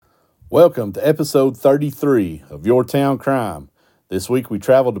Welcome to episode 33 of Your Town Crime. This week we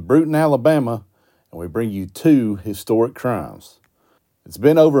travel to Brewton, Alabama, and we bring you 2 historic crimes. It's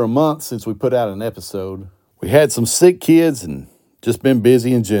been over a month since we put out an episode. We had some sick kids and just been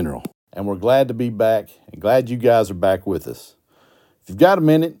busy in general. And we're glad to be back and glad you guys are back with us. If you've got a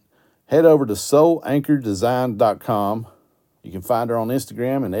minute, head over to soulanchordesign.com. You can find her on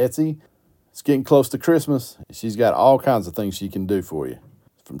Instagram and Etsy. It's getting close to Christmas, and she's got all kinds of things she can do for you.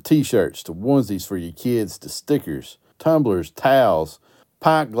 From t-shirts to onesies for your kids to stickers, tumblers, towels,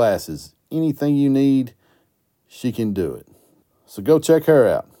 pint glasses, anything you need, she can do it. So go check her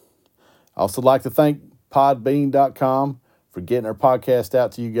out. I also like to thank podbean.com for getting our podcast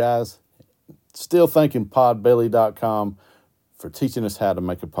out to you guys. Still thanking podbelly.com for teaching us how to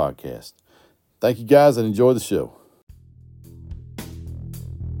make a podcast. Thank you guys and enjoy the show.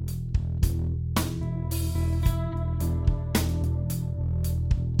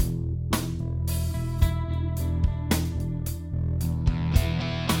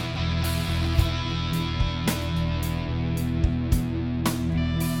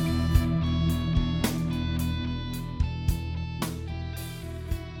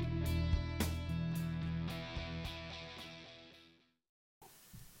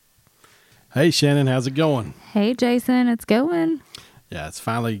 Hey, Shannon, how's it going? Hey, Jason, it's going. Yeah, it's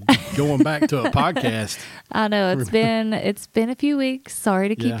finally going back to a podcast. I know it's been a few weeks. Sorry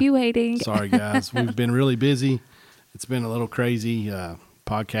to keep you waiting. Sorry, guys. We've been really busy. It's been a little crazy.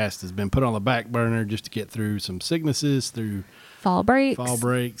 Podcast has been put on the back burner just to get through some sicknesses, through fall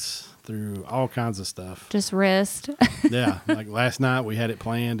breaks, through all kinds of stuff. Just rest. Yeah, like last night we had it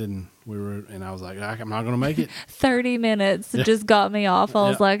planned, and I was like, I'm not going to make it. 30 minutes just got me off. I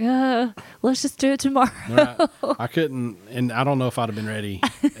was like, let's just do it tomorrow. Right. I couldn't, and I don't know if I'd have been ready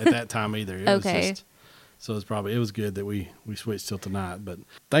at that time either. So it was good that we switched till tonight. But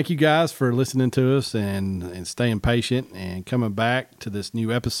thank you guys for listening to us and staying patient and coming back to this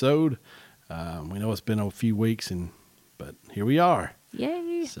new episode. We know it's been a few weeks, but here we are.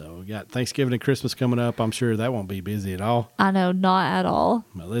 Yay. So we got Thanksgiving and Christmas coming up. I'm sure that won't be busy at all. I know, not at all.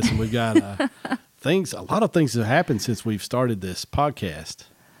 But listen, we've got a lot of things have happened since we've started this podcast.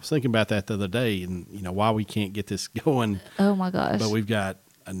 I was thinking about that the other day and, why we can't get this going. Oh, my gosh. But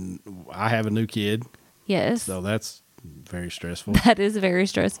I have a new kid. Yes. So that's very stressful. That is very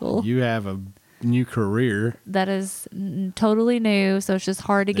stressful. You have a new career. That is totally new. So it's just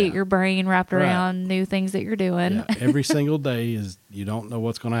hard to get your brain wrapped around new things that you're doing. Yeah. Every single day you don't know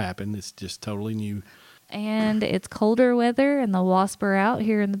what's going to happen. It's just totally new. And it's colder weather and the wasps are out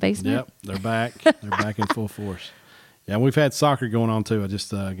here in the basement. Yep. They're back. They're back in full force. Yeah. And we've had soccer going on too. I just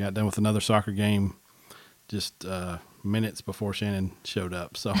got done with another soccer game just minutes before Shannon showed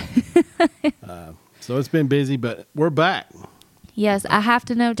up. So, so it's been busy, but we're back. Yes, I have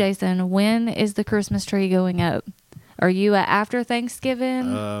to know, Jason, when is the Christmas tree going up? Are you after Thanksgiving?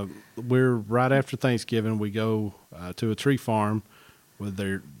 We're right after Thanksgiving. We go to a tree farm where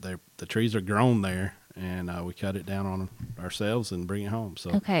the trees are grown there, and we cut it down on ourselves and bring it home.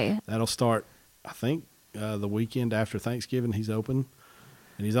 So that'll start, I think, the weekend after Thanksgiving. He's open,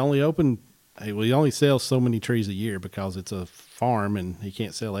 and he's only open. He only sells so many trees a year because it's a farm, and he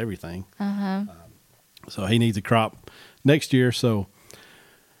can't sell everything. So he needs a crop next year. So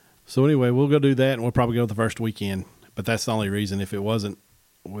anyway, we'll go do that, and we'll probably go the first weekend. But that's the only reason. If it wasn't,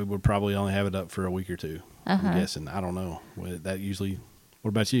 we would probably only have it up for a week or two. I'm guessing. I don't know. That usually. What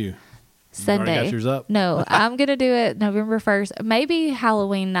about you? Sunday. You already got yours up? No, I'm gonna do it November 1st. Maybe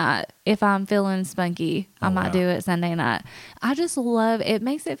Halloween night. If I'm feeling spunky, I might do it Sunday night. I just love it.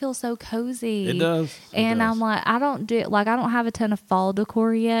 Makes it feel so cozy. It does. I'm like, I don't have a ton of fall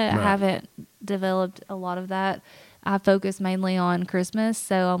decor yet. Right. I haven't developed a lot of that. I focus mainly on Christmas,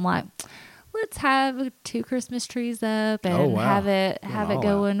 so I'm like, let's have 2 Christmas trees up and have it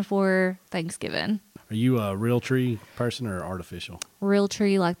going for Thanksgiving. Are you a real tree person or artificial? Real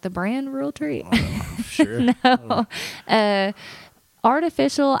tree, like the brand Real Tree? Sure. No.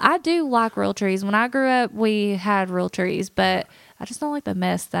 Artificial. I do like real trees. When I grew up, we had real trees, but I just don't like the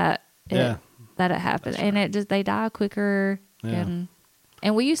mess that it happened. Right. And they die quicker. Yeah.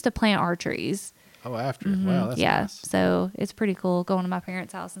 And we used to plant our trees. Oh, after. Mm-hmm. Wow, that's nice. So it's pretty cool going to my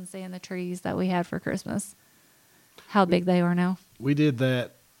parents' house and seeing the trees that we had for Christmas. How big they are now. We did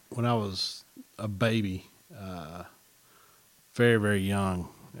that when I was a baby, very, very young.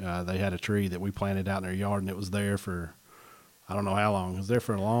 They had a tree that we planted out in their yard, and it was there for, I don't know how long. It was there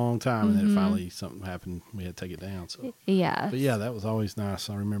for a long time, and then finally something happened. We had to take it down. So yeah. But yeah, that was always nice.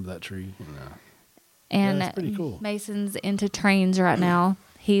 I remember that tree. And that's pretty cool. Mason's into trains right now.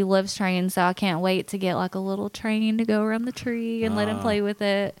 He loves trains, so I can't wait to get like a little train to go around the tree and let him play with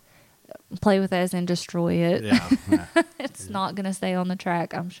it. play with us and destroy it. Yeah. It's not going to stay on the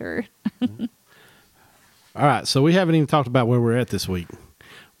track, I'm sure. All right, so we haven't even talked about where we're at this week.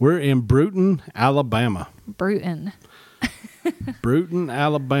 We're in Brewton, Alabama. Brewton,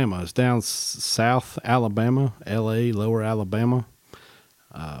 Alabama. It's down South Alabama, L.A., Lower Alabama.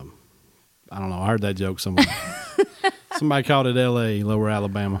 I don't know. I heard that joke somewhere. Somebody called it L.A., Lower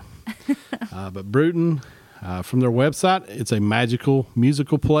Alabama. But Brewton, from their website, it's a magical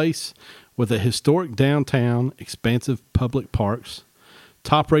musical place with a historic downtown, expansive public parks,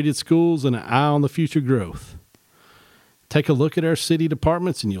 top-rated schools, and an eye on the future growth. Take a look at our city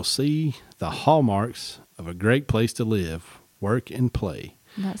departments and you'll see the hallmarks of a great place to live, work, and play.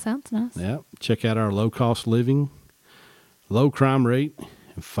 That sounds nice. Yeah. Check out our low-cost living, low crime rate,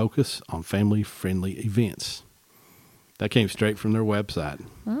 and focus on family-friendly events. That came straight from their website.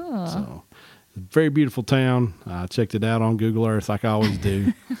 Oh. So, it's a very beautiful town. I checked it out on Google Earth like I always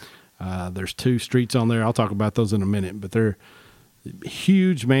do. There's 2 streets on there. I'll talk about those in a minute, but they're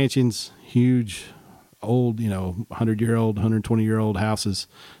huge mansions, huge old, 100-year-old, 120-year-old houses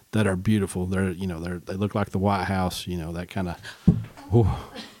that are beautiful. They look like the White House, that kind of.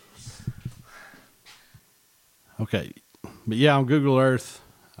 Okay. But yeah, on Google Earth,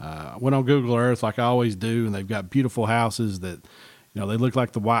 I went on Google Earth like I always do, and they've got beautiful houses that, they look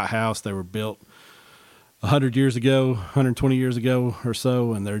like the White House. They were built 100 years ago, 120 years ago or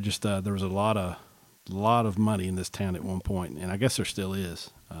so, and they're just there was a lot of money in this town at one point, and I guess there still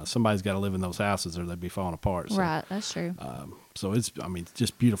is. Somebody's got to live in those houses or they'd be falling apart. So, right, that's true. So it's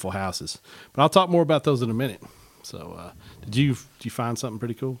just beautiful houses. But I'll talk more about those in a minute. So did you find something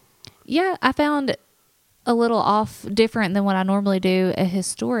pretty cool? Yeah, I found a little different than what I normally do, a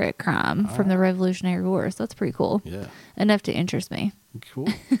historic crime from the Revolutionary War. So that's pretty cool. Yeah. Enough to interest me. Cool.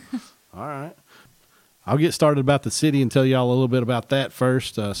 All right. I'll get started about the city and tell y'all a little bit about that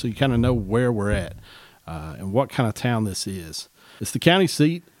first, so you kind of know where we're at and what kind of town this is. It's the county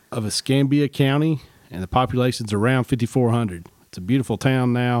seat of Escambia County, and the population's around 5,400. It's a beautiful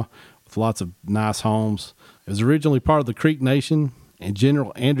town now with lots of nice homes. It was originally part of the Creek Nation, and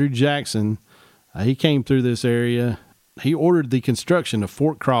General Andrew Jackson, he came through this area. He ordered the construction of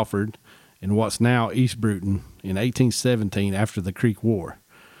Fort Crawford in what's now East Brewton in 1817 after the Creek War.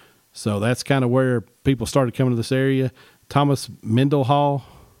 So that's kind of where people started coming to this area. Thomas Mendenhall,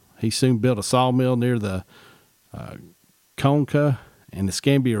 he soon built a sawmill near the Conca and the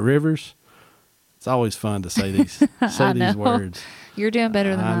Escambia Rivers. It's always fun to say these words. You're doing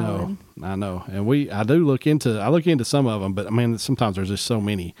better than I know. And I look into some of them, but sometimes there's just so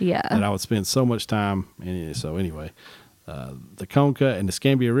many that I would spend so much time in. So anyway, the Conca and the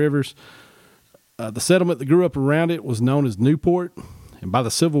Escambia Rivers, the settlement that grew up around it was known as Newport. And by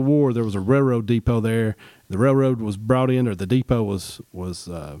the Civil War, there was a railroad depot there. The railroad was brought in, or the depot was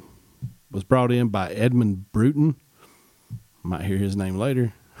brought in by Edmund Brewton. Might hear his name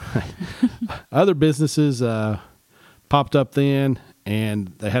later. Other businesses popped up then,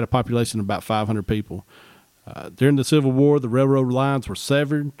 and they had a population of about 500 people. During the Civil War, the railroad lines were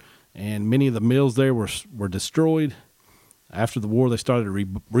severed, and many of the mills there were destroyed. After the war, they started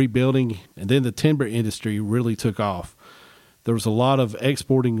rebuilding, and then the timber industry really took off. There was a lot of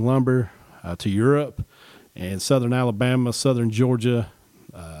exporting lumber to Europe, and southern Alabama, southern Georgia,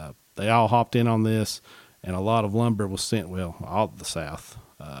 they all hopped in on this, and a lot of lumber was sent, all to the south.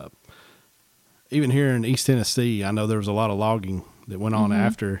 Even here in East Tennessee, I know there was a lot of logging that went on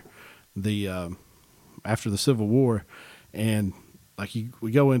after the Civil War, and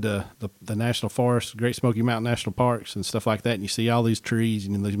we go into the national forest, Great Smoky Mountain National Parks and stuff like that, and you see all these trees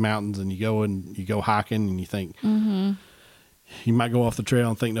and these mountains, and you go hiking, and you think. Mm-hmm. You might go off the trail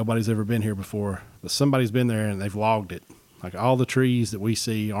and think nobody's ever been here before, but somebody's been there and they've logged it. Like all the trees that we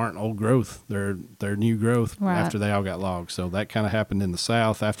see aren't old growth; they're new growth after they all got logged. So that kind of happened in the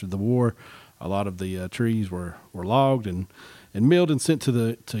South after the war. A lot of the trees were logged and milled and sent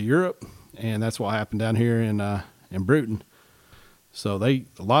to Europe, and that's what happened down here in Brewton. So a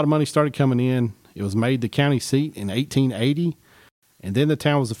lot of money started coming in. It was made the county seat in 1880, and then the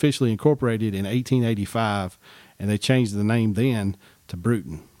town was officially incorporated in 1885. And they changed the name then to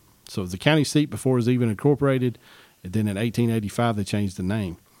Brewton. So it was the county seat before it was even incorporated. And then in 1885, they changed the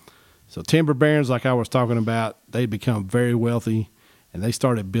name. So timber barons, like I was talking about, they'd become very wealthy. And they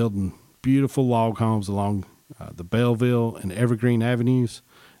started building beautiful log homes along the Belleville and Evergreen Avenues.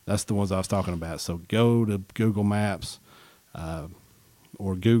 That's the ones I was talking about. So go to Google Maps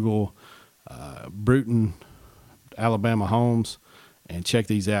or Google Brewton, Alabama homes. And check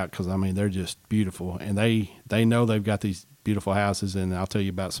these out because, they're just beautiful. And they know they've got these beautiful houses, and I'll tell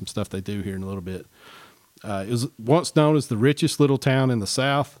you about some stuff they do here in a little bit. It was once known as the richest little town in the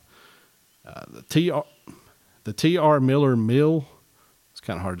South. The T.R. Miller Mill. It's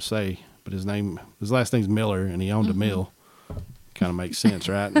kind of hard to say, but his last name's Miller, and he owned a mill. Kind of makes sense,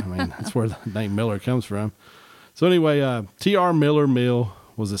 right? I mean, that's where the name Miller comes from. So anyway, T.R. Miller Mill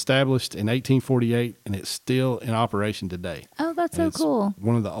was established in 1848, and it's still in operation today. Oh, that's so cool.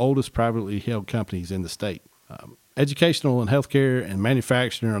 One of the oldest privately held companies in the state. Educational and healthcare and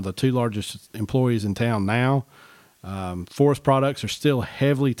manufacturing are the two largest employees in town now. Forest products are still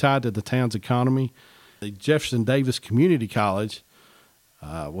heavily tied to the town's economy. The Jefferson Davis Community College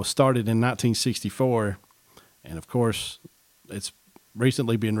was started in 1964, and of course, it's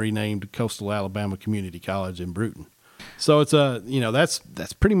recently been renamed Coastal Alabama Community College in Brewton. So it's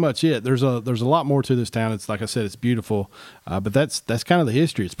that's pretty much it. There's a lot more to this town. It's like I said, it's beautiful, but that's kind of the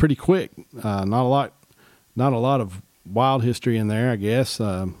history. It's pretty quick. Not a lot of wild history in there, I guess.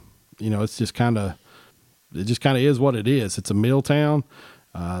 It's just kind of is what it is. It's a mill town.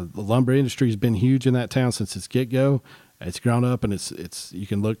 The lumber industry has been huge in that town since its get-go. It's grown up, and it's you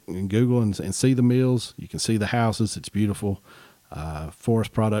can look and Google and see the mills. You can see the houses. It's beautiful.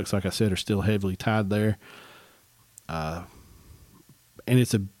 Forest products, like I said, are still heavily tied there. And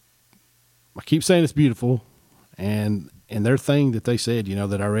I keep saying it's beautiful, and their thing that they said,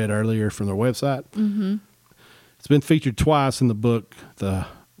 that I read earlier from their website, it's been featured twice in the book, The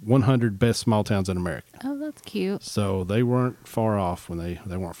 100 Best Small Towns in America. Oh, that's cute. So they weren't far off when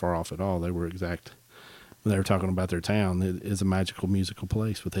they weren't far off at all. They were exact when they were talking about their town. It is a magical musical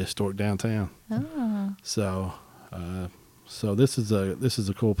place with a historic downtown. Oh. So this is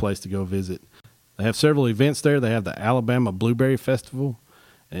a cool place to go visit. They have several events there. They have the Alabama Blueberry Festival,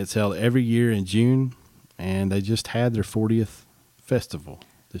 and it's held every year in June, and they just had their 40th festival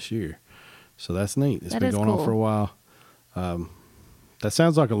this year. So that's neat. It's been going on for a while. That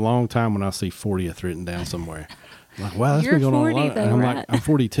sounds like a long time when I see 40th written down somewhere. I'm like, wow, that's been going on a lot. And I'm like, I'm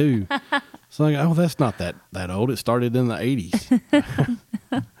 42. So I'm like, oh, that's not that old. It started in the 80s.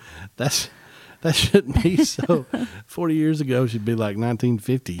 That shouldn't be so. 40 years ago should be like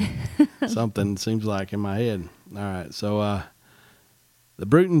 1950 something, seems like in my head. All right, so the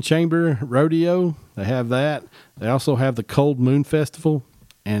Brewton Chamber Rodeo, they have that. They also have the Cold Moon Festival,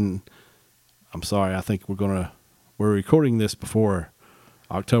 and I'm sorry, I think we're recording this before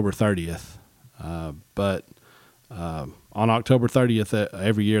October 30th, but on October 30th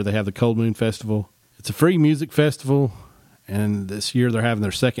every year they have the Cold Moon Festival. It's a free music festival, and this year they're having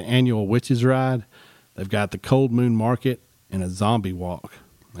their second annual Witches Ride. They've got the Cold Moon Market and a zombie walk.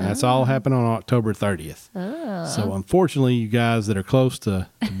 And that's all happening on October 30th. Oh. So unfortunately, you guys that are close to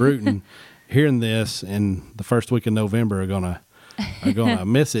Brewton hearing this in the first week of November are gonna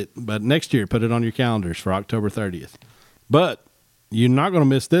miss it. But next year, put it on your calendars for October 30th. But you're not going to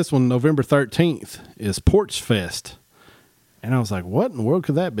miss this one. November 13th is Porch Fest. And I was like, what in the world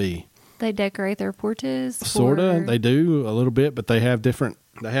could that be? They decorate their porches? Sorta. They do a little bit, but they have different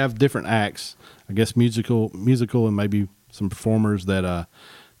acts. I guess musical and maybe some performers that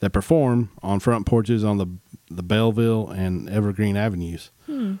perform on front porches on the Belleville and Evergreen Avenues.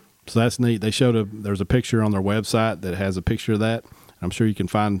 So that's neat. There's a picture on their website that has a picture of that. I'm sure you can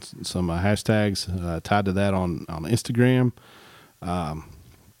find some hashtags tied to that on Instagram.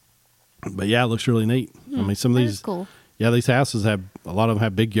 But yeah, it looks really neat. I mean, some of these, cool. Yeah, these houses a lot of them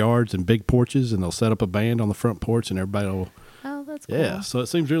have big yards and big porches, and they'll set up a band on the front porch, and everybody will. Oh, that's cool. Yeah, so it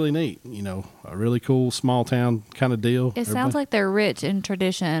seems really neat. A really cool small town kind of deal. It sounds like they're rich in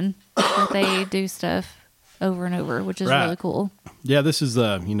tradition, that they do stuff over and over, which is really cool. Yeah, this is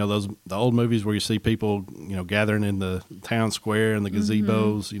the old movies where you see people gathering in the town square and the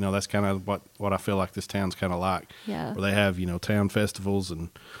gazebos. That's kind of what I feel like this town's kind of like. Yeah, where they have town festivals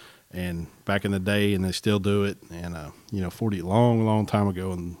and back in the day, and they still do it. And 40 long time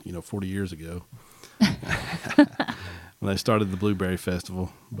ago, and 40 years ago, when they started the Blueberry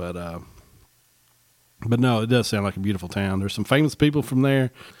Festival. But no, it does sound like a beautiful town. There's some famous people from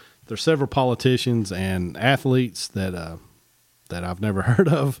there. There's several politicians and athletes that I've never heard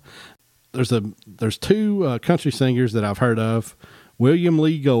of. There's two country singers that I've heard of. William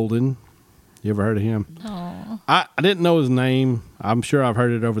Lee Golden. You ever heard of him? Oh. I didn't know his name. I'm sure I've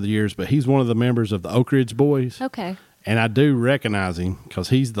heard it over the years, but he's one of the members of the Oak Ridge Boys. Okay. And I do recognize him because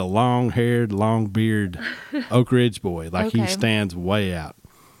he's the long-haired, long-beard Oak Ridge Boy. Like, he stands way out.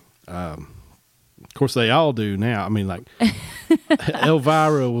 Of course, they all do now. I mean, like,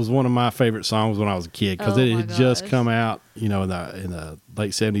 Elvira was one of my favorite songs when I was a kid because it had just come out, in the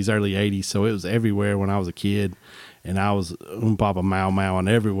late 70s, early 80s. So it was everywhere when I was a kid, and I was Papa Mau Mauing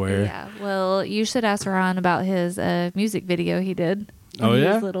everywhere. Yeah. Well, you should ask Ryan about his music video he did. Oh,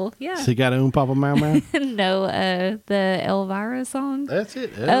 yeah? Little. Yeah. So he got Papa Mau Mau? No, the Elvira song. That's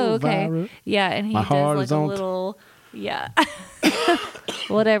it. Oh, okay. Yeah, and he My heart does is like a on little, yeah.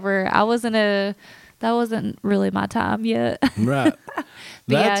 Whatever. That wasn't really my time yet. Right.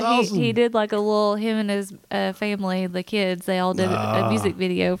 That's awesome. He did like a little, him and his family, the kids, they all did a music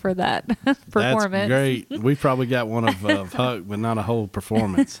video for that performance. That's great. We probably got one of Huck, but not a whole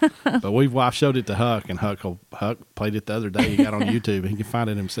performance. But I showed it to Huck, and Huck played it the other day. He got on YouTube. He can find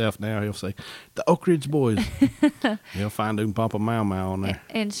it himself now. He'll say, the Oak Ridge Boys. He'll find Papa Mau Mau on there.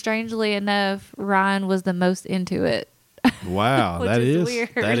 And strangely enough, Ryan was the most into it. Wow, that is weird.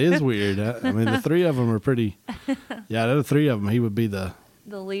 That is weird. I mean, the three of them are pretty. Yeah, the other three of them, he would be the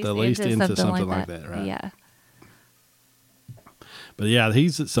least into something like that, right? Yeah. But yeah,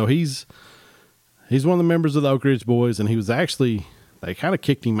 he's one of the members of the Oak Ridge Boys, and he was actually, they kind of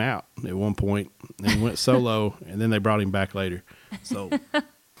kicked him out at one point, and he went solo, and then they brought him back later. So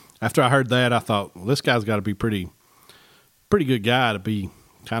after I heard that, I thought, well, this guy's got to be pretty good guy to be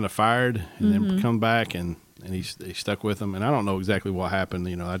kind of fired and then come back and he stuck with them. And I don't know exactly what happened.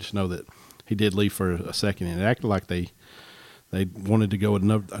 I just know that he did leave for a second, and it acted like they wanted to go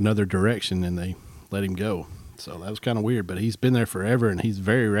another direction, and they let him go. So that was kind of weird. But he's been there forever, and he's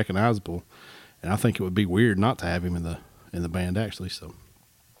very recognizable. And I think it would be weird not to have him in the band, actually. So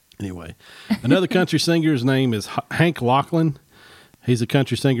anyway, another country singer's name is Hank Locklin. He's a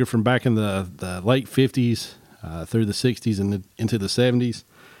country singer from back in the late 50s through the 60s and into the 70s.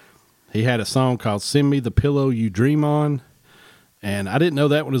 He had a song called Send Me the Pillow You Dream On. And I didn't know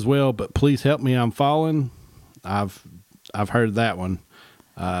that one as well, but Please Help Me, I'm Falling. I've heard that one.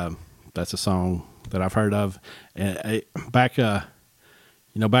 That's a song that I've heard of. And back in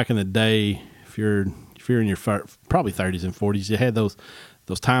the day, if you're in your probably 30s and 40s, you had those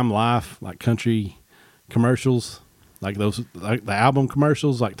Time Life, like country commercials, like the album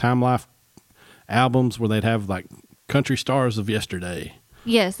commercials, like Time Life albums where they'd have like country stars of yesterday.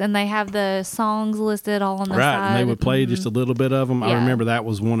 Yes, and they have the songs listed all on the side. Right, and they would play just a little bit of them. Yeah. I remember that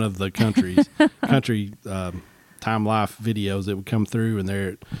was one of the country Time Life videos that would come through, and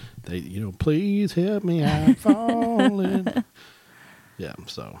they please help me, I'm falling. Yeah,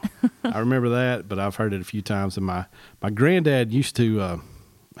 so I remember that, but I've heard it a few times. And my granddad used to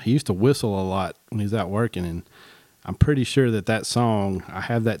whistle a lot when he was out working, and I'm pretty sure that song, I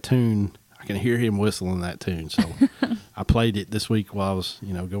have that tune. I can hear him whistling that tune. So I played it this week while I was,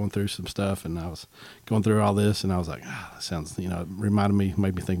 going through some stuff, and I was going through all this, and I was like, that sounds, it reminded me,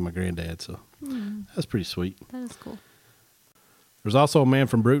 made me think of my granddad. So that's pretty sweet. That is cool. There's also a man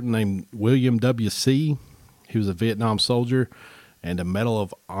from Brewton named William W.C. He was a Vietnam soldier and a Medal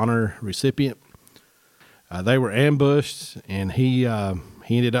of Honor recipient. They were ambushed, and he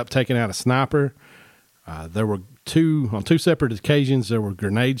ended up taking out a sniper. There were on two separate occasions, there were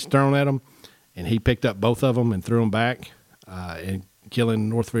grenades thrown at him, and he picked up both of them and threw them back, and killing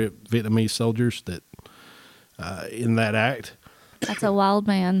North Vietnamese soldiers in that act. That's a wild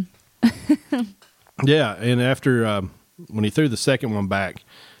man. Yeah, and after when he threw the second one back,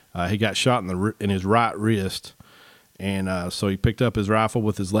 he got shot in his right wrist, and so he picked up his rifle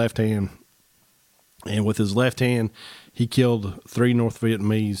with his left hand, and with his left hand, he killed 3 North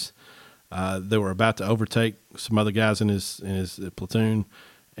Vietnamese. They were about to overtake some other guys in his platoon,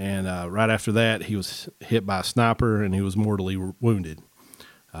 and right after that, he was hit by a sniper, and he was mortally wounded.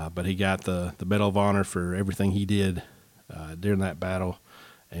 But he got the Medal of Honor for everything he did during that battle,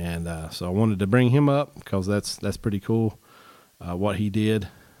 and so I wanted to bring him up because that's pretty cool what he did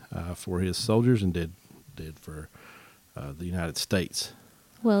for his soldiers and did for the United States.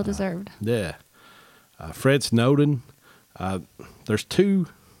 Well deserved. Yeah. Fred Snowden. There's two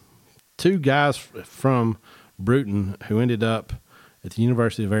guys from Brewton who ended up at the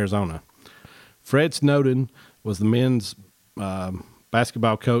University of Arizona. Fred Snowden was the men's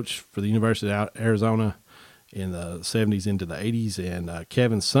basketball coach for the University of Arizona in the 70s into the 80s, and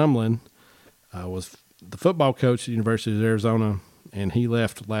Kevin Sumlin was the football coach at the University of Arizona, and he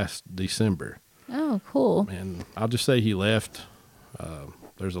left last December. Oh, cool. And I'll just say he left.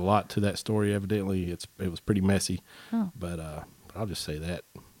 There's a lot to that story, evidently. It was pretty messy, but I'll just say that.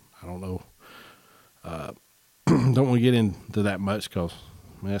 I don't know. Don't want to get into that much because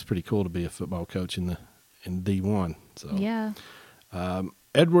that's pretty cool to be a football coach in D1. So yeah.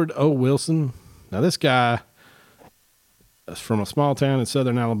 Edward O. Wilson. Now this guy is from a small town in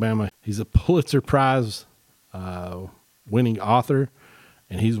southern Alabama. He's a Pulitzer Prize winning author,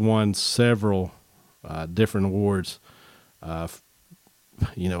 and he's won several different awards.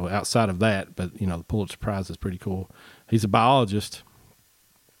 Outside of that, but the Pulitzer Prize is pretty cool. He's a biologist.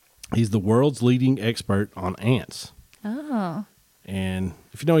 He's the world's leading expert on ants. Oh. And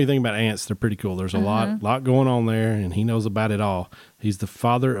if you know anything about ants, they're pretty cool. There's a lot going on there, and he knows about it all. He's the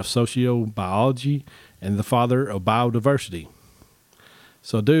father of sociobiology and the father of biodiversity.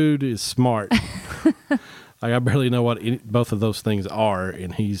 So dude is smart. Like I barely know what both of those things are,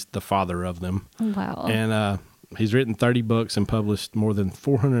 and he's the father of them. Wow. And he's written 30 books and published more than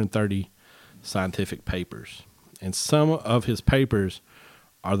 430 scientific papers. And some of his papers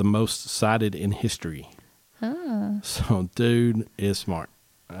are the most cited in history. Oh. So dude is smart.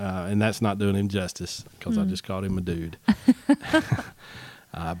 And that's not doing him justice because I just called him a dude.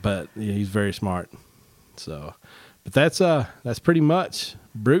 But yeah, he's very smart. So, but that's pretty much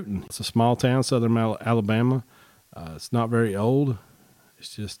Brewton. It's a small town, southern Alabama. It's not very old.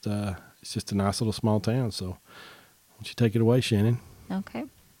 It's just a nice little small town. So, why don't you take it away, Shannon? Okay.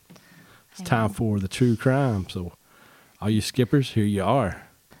 It's time for the true crime. So, all you skippers, here you are.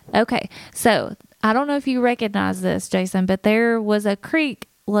 Okay. So, I don't know if you recognize this, Jason, but there was a creek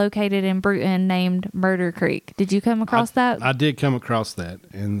located in Brewton named Murder Creek. Did you come across that? I did come across that.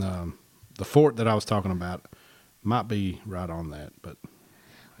 And the fort that I was talking about might be right on that. But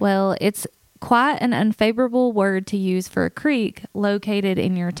well, it's quite an unfavorable word to use for a creek located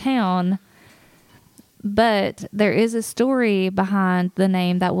in your town. But there is a story behind the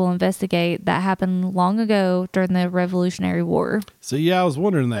name that we'll investigate that happened long ago during the Revolutionary War. So, yeah, I was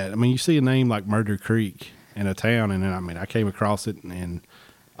wondering that. I mean, you see a name like Murder Creek in a town, and then, I came across it, and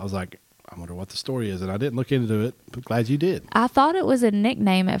I was like, I wonder what the story is. And I didn't look into it, but glad you did. I thought it was a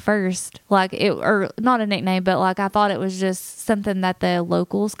nickname at first, or not a nickname, but I thought it was just something that the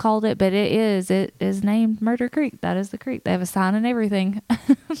locals called it, but it is named Murder Creek. That is the creek. They have a sign and everything.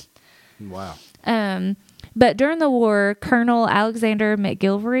 Wow. But during the war, Colonel Alexander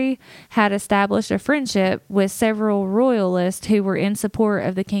McGillivray had established a friendship with several royalists who were in support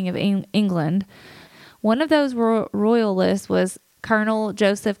of the King of England. One of those royalists was Colonel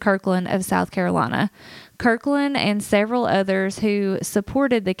Joseph Kirkland of South Carolina. Kirkland and several others who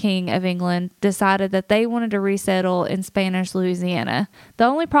supported the King of England decided that they wanted to resettle in Spanish Louisiana. The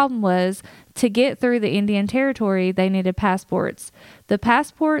only problem was, to get through the Indian Territory, they needed passports. The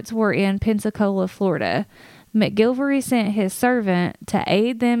passports were in Pensacola, Florida. McGillivray sent his servant to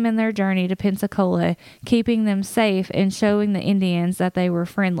aid them in their journey to Pensacola, keeping them safe and showing the Indians that they were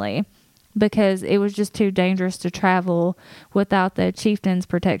friendly, because it was just too dangerous to travel without the chieftain's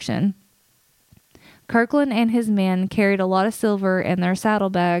protection. Kirkland and his men carried a lot of silver in their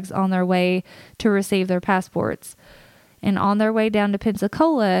saddlebags on their way to receive their passports. And on their way down to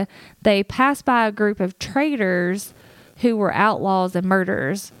Pensacola, they passed by a group of traders who were outlaws and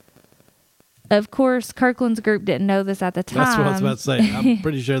murderers. Of course, Kirkland's group didn't know this at the time. That's what I was about to say. I'm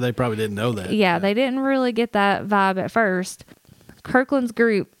pretty sure they probably didn't know that. Yeah, they didn't really get that vibe at first. Kirkland's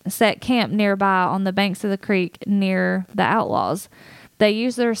group set camp nearby on the banks of the creek near the outlaws. They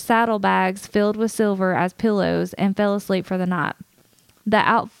used their saddlebags filled with silver as pillows and fell asleep for the night. The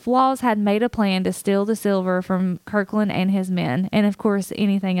outlaws had made a plan to steal the silver from Kirkland and his men, and of course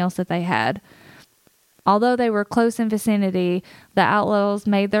anything else that they had. Although they were close in vicinity, the outlaws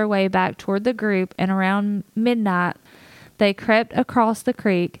made their way back toward the group, and around midnight they crept across the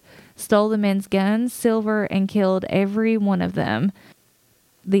creek, stole the men's guns, silver, and killed every one of them.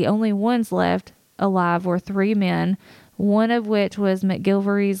 The only ones left alive were 3 men, one of which was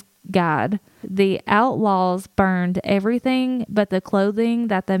McGillivray's guide. The outlaws burned everything but the clothing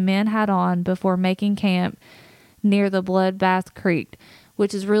that the men had on before making camp near the Bloodbath Creek,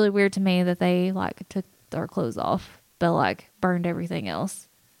 which is really weird to me that they took their clothes off but burned everything else.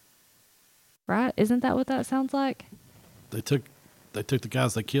 Right? Isn't that what that sounds like? They took the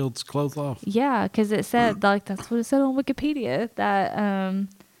guys they killed's clothes off? Yeah, because it said, that's what it said on Wikipedia, that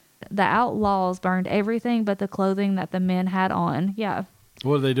the outlaws burned everything but the clothing that the men had on. Yeah.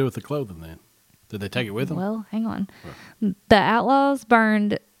 What did they do with the clothing then? Did they take it with them? Well, hang on. Right. The outlaws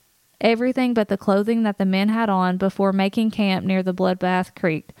burned everything but the clothing that the men had on before making camp near the Bloodbath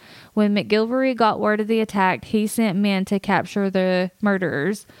Creek. When McGillivray got word of the attack, he sent men to capture the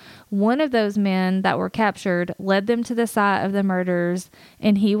murderers. One of those men that were captured led them to the site of the murders,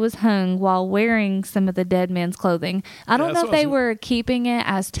 and he was hung while wearing some of the dead men's clothing. I don't know if they were keeping it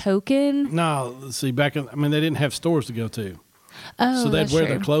as token. No, see, they didn't have stores to go to. Oh, so they'd wear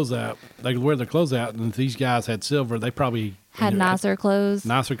their clothes out. They'd wear their clothes out, and if these guys had silver, they probably had nicer clothes.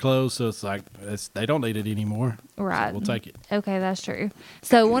 Nicer clothes, so it's they don't need it anymore. Right. So we'll take it. Okay, that's true.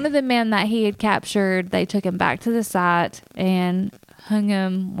 So one of the men that he had captured, they took him back to the site and hung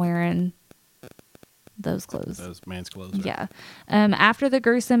him wearing those clothes. Those man's clothes. Right? Yeah. After the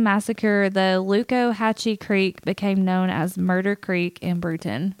gruesome massacre, the Luccohatchee Creek became known as Murder Creek in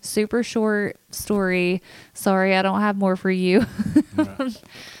Brewton. Super short story. Sorry, I don't have more for you. Right.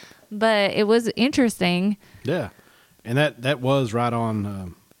 But it was interesting. Yeah. And that was right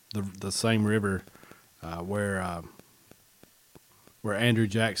on the same river where Andrew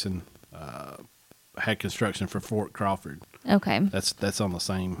Jackson had construction for Fort Crawford. Okay. That's on the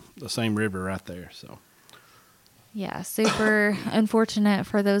same river right there. So. Yeah, super unfortunate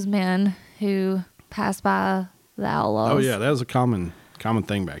for those men who passed by the outlaws. Oh yeah, that was a common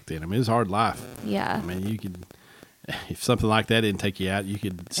thing back then. I mean, it was a hard life. Yeah. I mean, you could, if something like that didn't take you out, you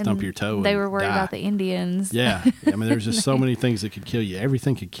could stump your toe. They were worried about the Indians. Yeah. I mean, there's just so many things that could kill you.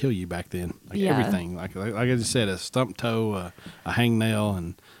 Everything could kill you back then. Like everything. Like I just said, a stump toe, a hangnail,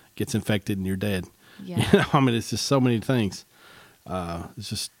 and gets infected and you're dead. Yeah. You know, I mean, it's just so many things. It's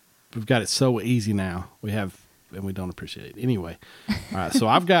just, we've got it so easy now. And we don't appreciate it. Anyway. All right. So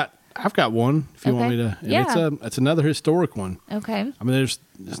I've got one if you want me to. And it's another historic one. Okay. I mean, there's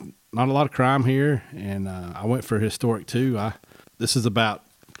not a lot of crime here, and I went for historic too. This is about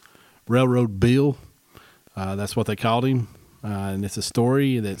Railroad Bill. That's what they called him, and it's a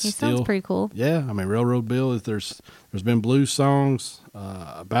story that's sounds pretty cool. Yeah, I mean, Railroad Bill. There's been blues songs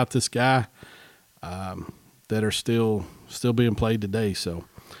about this guy that are still being played today. So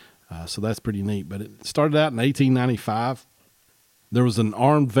that's pretty neat. But it started out in 1895. There was an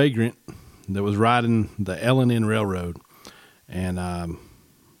armed vagrant that was riding the L&N Railroad, and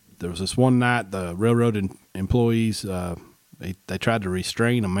there was this one night the railroad employees they tried to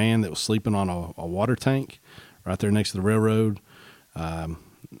restrain a man that was sleeping on a water tank right there next to the railroad.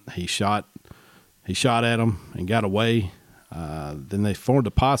 He shot at him and got away. Then they formed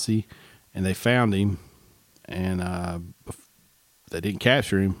a posse and they found him, and they didn't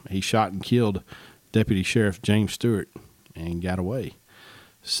capture him. He shot and killed Deputy Sheriff James Stewart and got away.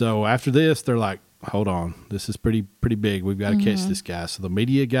 So after this, they're like, hold on, this is pretty big. We've got to catch this guy. So the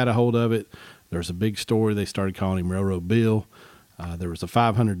media got a hold of it. There was a big story. They started calling him Railroad Bill. There was a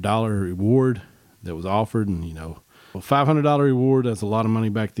 $500 reward that was offered, and $500 reward, that's a lot of money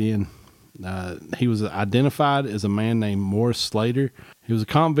back then. He was identified as a man named Morris Slater. He was a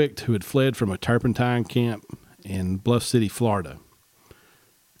convict who had fled from a turpentine camp in Bluff City, Florida.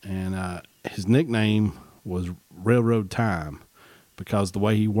 And his nickname was Railroad Time because the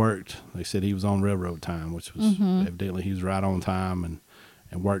way he worked, they said he was on railroad time, which was evidently he was right on time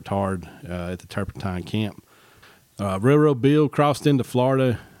and worked hard at the turpentine camp. Railroad Bill crossed into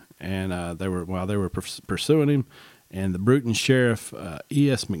Florida, and they were pursuing him, and the Brewton sheriff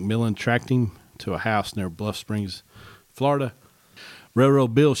E.S. McMillan tracked him to a house near Bluff Springs, Florida.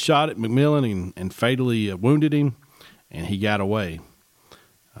 Railroad Bill shot at McMillan and fatally wounded him, and he got away.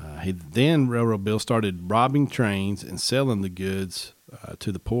 Railroad Bill started robbing trains and selling the goods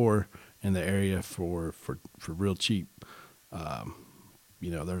to the poor in the area for real cheap.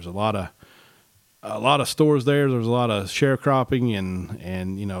 There's a lot of stores there. There's a lot of sharecropping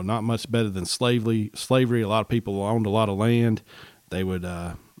and not much better than slavery. A lot of people owned a lot of land. They would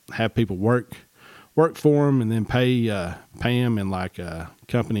have people work for them and then pay them in like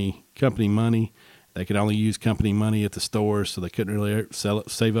company money. They could only use company money at the stores, so they couldn't really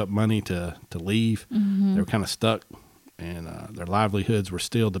save up money to leave. They were kind of stuck, and their livelihoods were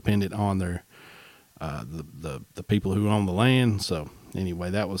still dependent on their the people who owned the land. So anyway,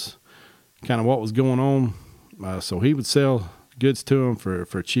 that was kind of what was going on. So he would sell goods to them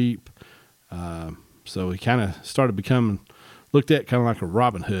for cheap. So he kind of started becoming looked at kind of like a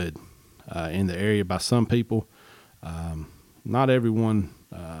Robin Hood in the area by some people. Not everyone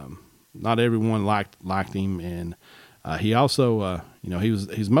liked him, and he also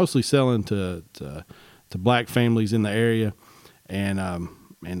he's mostly selling to black families in the area, and a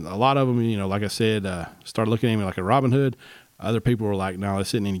lot of them, like I said, started looking at him like a Robin Hood. Other people were like, no,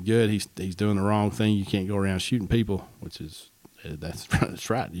 this isn't any good. He's doing the wrong thing. You can't go around shooting people, that's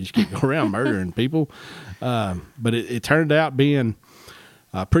right. You just can't go around murdering people. But it turned out being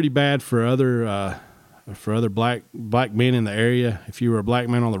pretty bad for other black men in the area. If you were a black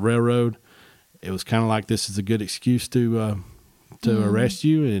man on the railroad, it was kind of like this is a good excuse to arrest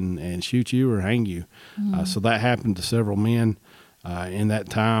you and shoot you or hang you. So that happened to several men in that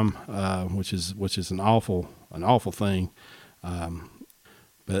time, which is an awful thing.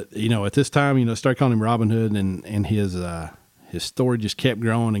 But at this time, started calling him Robin Hood, and his story just kept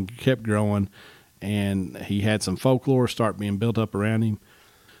growing and kept growing, and he had some folklore start being built up around him.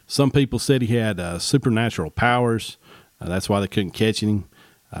 Some people said he had supernatural powers. That's why they couldn't catch him.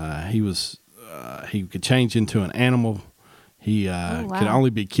 He could change into an animal. He could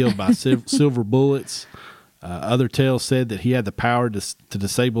only be killed by silver bullets. Other tales said that he had the power to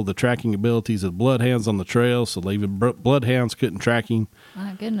disable the tracking abilities of bloodhounds on the trail, so even bloodhounds couldn't track him.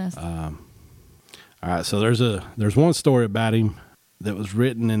 My goodness. All right, so there's one story about him that was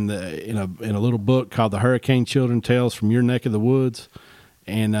written in a little book called The Hurricane Children Tales from Your Neck of the Woods,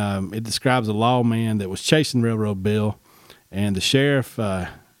 and it describes a lawman that was chasing Railroad Bill, and the sheriff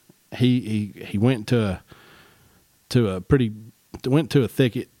he went to a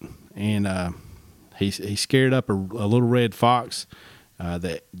thicket, and he scared up a little red fox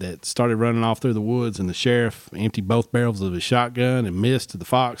that started running off through the woods, and the sheriff emptied both barrels of his shotgun and missed the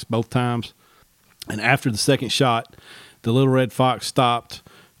fox both times. And after the second shot, the little red fox stopped,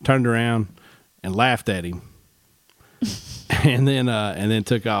 turned around, and laughed at him, and then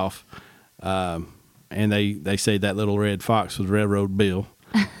took off. And they say that little red fox was Railroad Bill.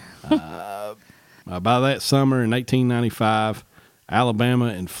 By that summer in 1895, Alabama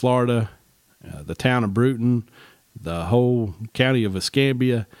and Florida, the town of Brewton, the whole county of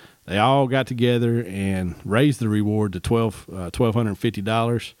Escambia, they all got together and raised the reward to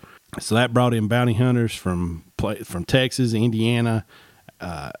 $1,250. So that brought in bounty hunters from Texas, Indiana,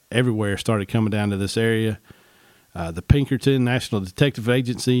 everywhere started coming down to this area. The Pinkerton National Detective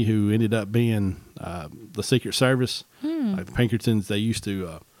Agency, who ended up being the Secret Service. Like the Pinkertons, they used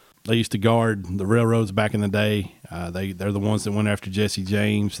to guard the railroads back in the day. They're the ones that went after Jesse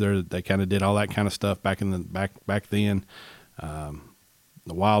James. They kind of did all that kind of stuff back then.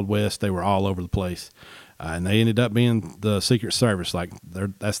 The Wild West, they were all over the place. And they ended up being the Secret Service.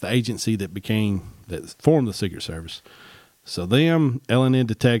 That's the agency that formed the Secret Service. So them, L&N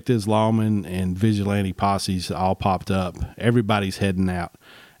detectives, lawmen, and vigilante posses all popped up. Everybody's heading out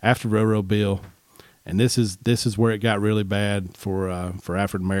after Railroad Bill, and this is where it got really bad for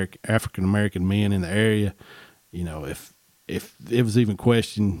African American men in the area. You know, if it was even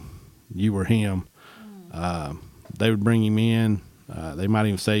questioned you were him, they would bring him in. They might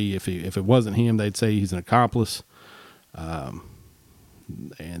even say if it wasn't him, they'd say he's an accomplice, and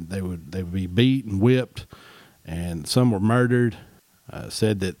they would be beat and whipped, and some were murdered.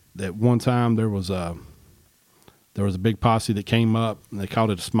 Said that one time there was a big posse that came up, and they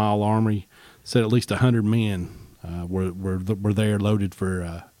called it a small army. Said at least 100 men were there loaded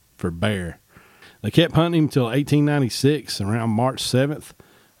for bear. They kept hunting him until 1896. Around March 7th,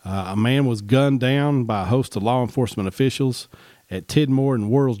 a man was gunned down by a host of law enforcement officials at Tidmore and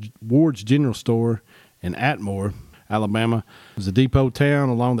Ward's General Store in Atmore, Alabama. It was a depot town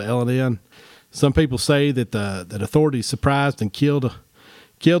along the L&N. Some people say that authorities surprised and killed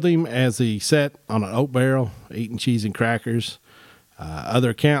him as he sat on an oat barrel eating cheese and crackers.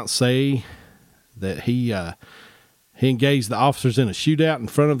 Other accounts say that he engaged the officers in a shootout in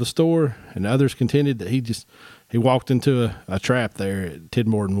front of the store, and others contended that he walked into a trap there at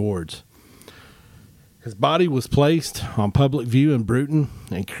Tidmore and Ward's. His body was placed on public view in Brewton,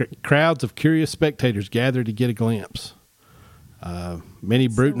 and crowds of curious spectators gathered to get a glimpse. Many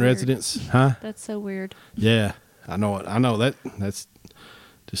Brewton residents, huh? That's so weird. Yeah, I know it. I know that. That's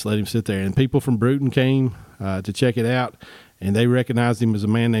just let him sit there. And people from Brewton came to check it out, and they recognized him as a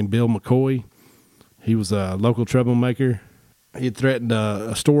man named Bill McCoy. He was a local troublemaker. He had threatened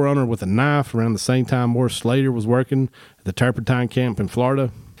a store owner with a knife around the same time Morris Slater was working at the Turpentine camp in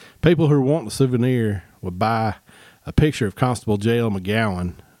Florida. People who were wanting a souvenir would buy a picture of Constable J.L.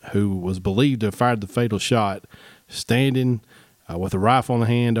 McGowan, who was believed to have fired the fatal shot, standing with a rifle in the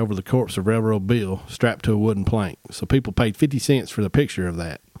hand over the corpse of Railroad Bill, strapped to a wooden plank. So people paid 50 cents for the picture of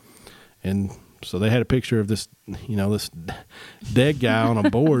that. And so they had a picture of this dead guy on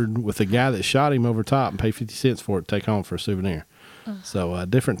a board with the guy that shot him over top, and paid 50 cents for it to take home for a souvenir. So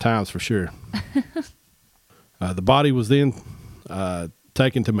different times for sure. The body was then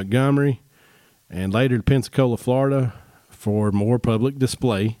taken to Montgomery and later to Pensacola, Florida for more public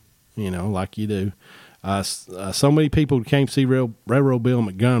display, like you do. So many people came to see Railroad Bill in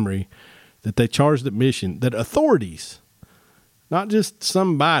Montgomery that they charged admission, that authorities, not just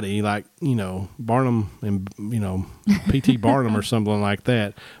somebody like, Barnum and, P.T. Barnum or something like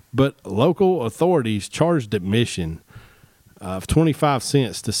that, but local authorities charged admission of 25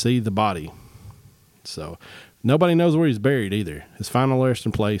 cents to see the body. So nobody knows where he's buried either. His final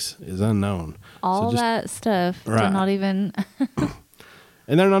resting place is unknown. That stuff. Right. They're not even...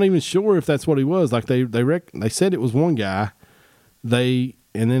 And they're not even sure if that's what he was. Like they said it was one guy. And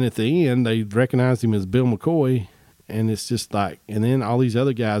then at the end they recognized him as Bill McCoy, and it's just like, and then all these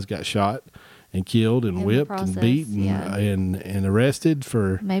other guys got shot and killed and whipped and beat and arrested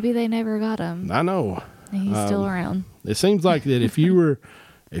for. Maybe they never got him. I know. And he's still around. It seems like that if you were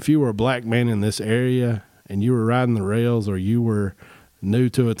a black man in this area and you were riding the rails or you were new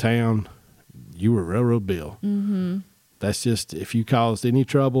to a town, you were Railroad Bill. Mm-hmm. That's just, if you caused any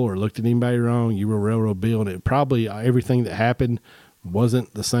trouble or looked at anybody wrong, you were Railroad Bill. And it probably, everything that happened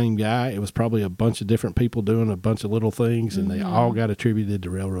wasn't the same guy. It was probably a bunch of different people doing a bunch of little things, and they all got attributed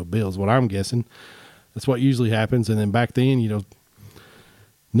to Railroad Bill is what I'm guessing. That's what usually happens. And then back then,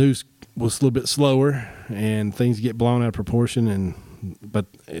 news was a little bit slower and things get blown out of proportion. But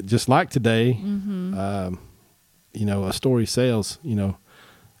just like today, a story sells,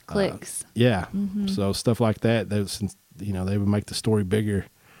 clicks. Yeah. Mm-hmm. So stuff like that, they would make the story bigger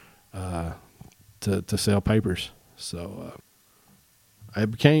to sell papers. So it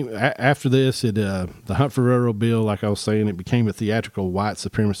became, after this, the Hunt for Railroad Bill, like I was saying, it became a theatrical white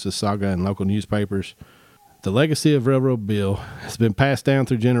supremacist saga in local newspapers. The legacy of Railroad Bill has been passed down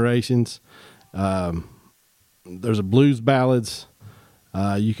through generations. There's a blues ballads.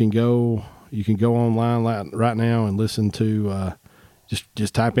 You can go online right now and listen to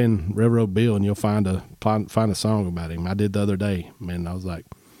just type in Railroad Bill and you'll find a song about him. I did the other day, man. I was like,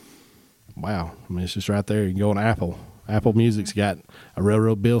 wow. I mean, it's just right there. You can go on Apple. Apple Music's got a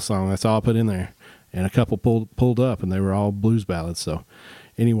Railroad Bill song. That's all I put in there, and a couple pulled up, and they were all blues ballads. So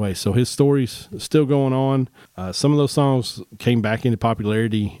anyway, so his story's still going on. Some of those songs came back into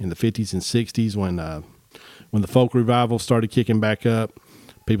popularity in the 50s and 60s when the folk revival started kicking back up.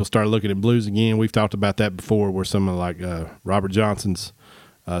 People started looking at blues again. We've talked about that before, where some of Robert Johnson's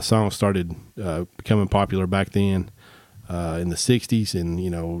songs started becoming popular back then in the 60s. And,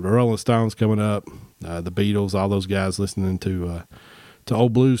 the Rolling Stones coming up, the Beatles, all those guys listening to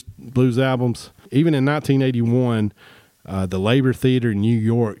old blues albums. Even in 1981, the Labor Theater in New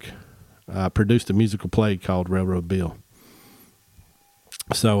York produced a musical play called Railroad Bill.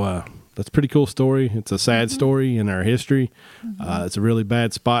 So that's a pretty cool story. It's a sad story in our history. It's a really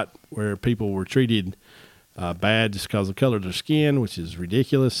bad spot where people were treated bad just because of the color of their skin, which is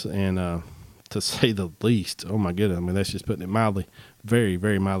ridiculous, and to say the least. Oh my goodness, I mean, that's just putting it mildly, very,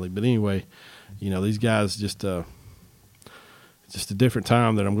 very mildly. But anyway, these guys just a different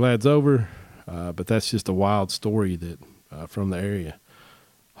time that I'm glad it's over. But that's just a wild story that from the area.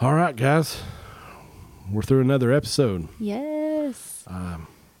 All right, guys, we're through another episode. Yes.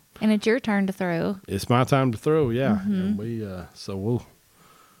 And it's your turn to throw. It's my time to throw, yeah. And we'll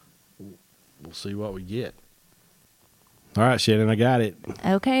see what we get. All right, Shannon, I got it.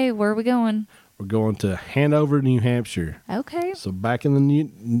 Okay, where are we going? We're going to Hanover, New Hampshire. Okay. So back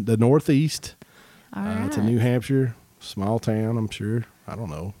in the Northeast. All right. It's a New Hampshire, small town, I'm sure. I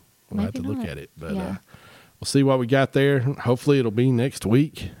don't know. We'll have to look at it. But we'll see what we got there. Hopefully it'll be next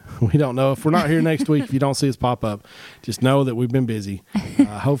week. We don't know. If we're not here next week, if you don't see us pop up, just know that we've been busy.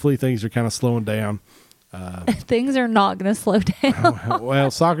 Hopefully things are kind of slowing down. Things are not going to slow down.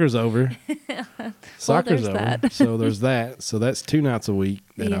 Well, soccer's over. Soccer's over. That. So there's that. So that's 2 nights a week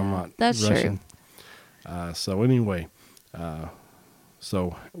that I'm not rushing. True. So anyway,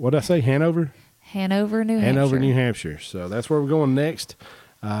 so what did I say? Hanover, New Hampshire. So that's where we're going next.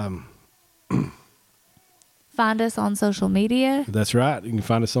 Find us on social media. That's right. You can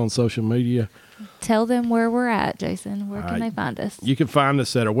find us on social media. Tell them where we're at, Jason. Where can they find us? You can find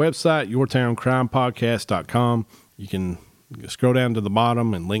us at our website, yourtowncrimepodcast.com. You can scroll down to the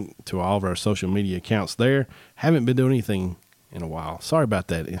bottom and link to all of our social media accounts there. Haven't been doing anything in a while. Sorry about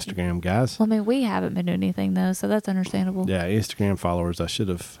that, Instagram guys. Well, I mean, we haven't been doing anything though, so that's understandable. Yeah, Instagram followers. I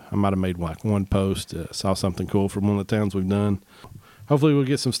might have made like one post, saw something cool from one of the towns we've done. Hopefully we'll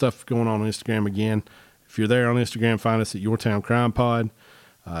get some stuff going on Instagram again. If you're there on Instagram, find us at Your Town Crime Pod,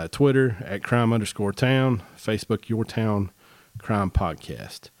 Twitter at crime_town, Facebook Your Town Crime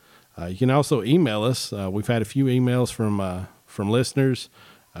Podcast. You can also email us. We've had a few emails from listeners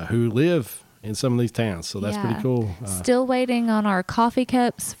who live in some of these towns, so that's pretty cool. Still waiting on our coffee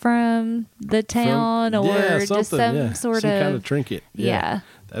cups from the town or just some sort of kind of trinket. Yeah.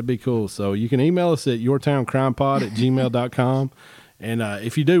 That'd be cool. So you can email us at yourtowncrimepod@gmail.com. And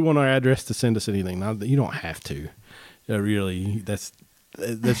if you do want our address to send us anything, you don't have to. Really, that's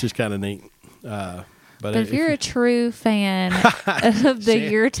just kind of neat. But if you're a true fan of the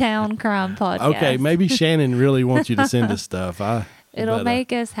Your Town Crime Podcast, okay, maybe Shannon really wants you to send us stuff. It'll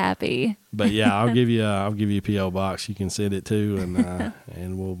make us happy. But yeah, I'll give you a PO box you can send it to,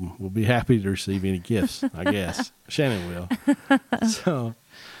 and we'll be happy to receive any gifts. I guess Shannon will. So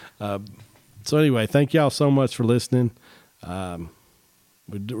anyway, thank y'all so much for listening.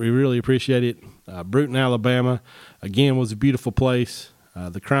 We really appreciate it. Brewton, Alabama, again, was a beautiful place.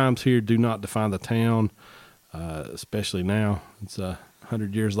 The crimes here do not define the town, especially now. It's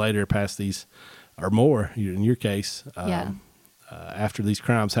 100 years later past these, or more in your case, after these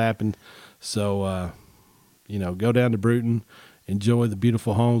crimes happened. So go down to Brewton, enjoy the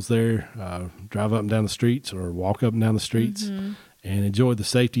beautiful homes there, drive up and down the streets or walk up and down the streets, and enjoy the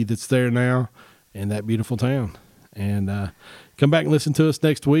safety that's there now in that beautiful town. And come back and listen to us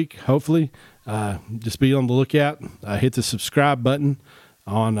next week, hopefully. Just be on the lookout. Hit the subscribe button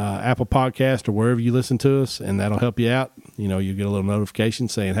on Apple Podcast or wherever you listen to us, and that'll help you out. You'll get a little notification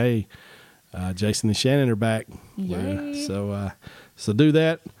saying, hey, Jason and Shannon are back. So do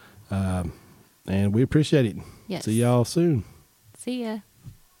that, and we appreciate it. Yes. See y'all soon. See ya.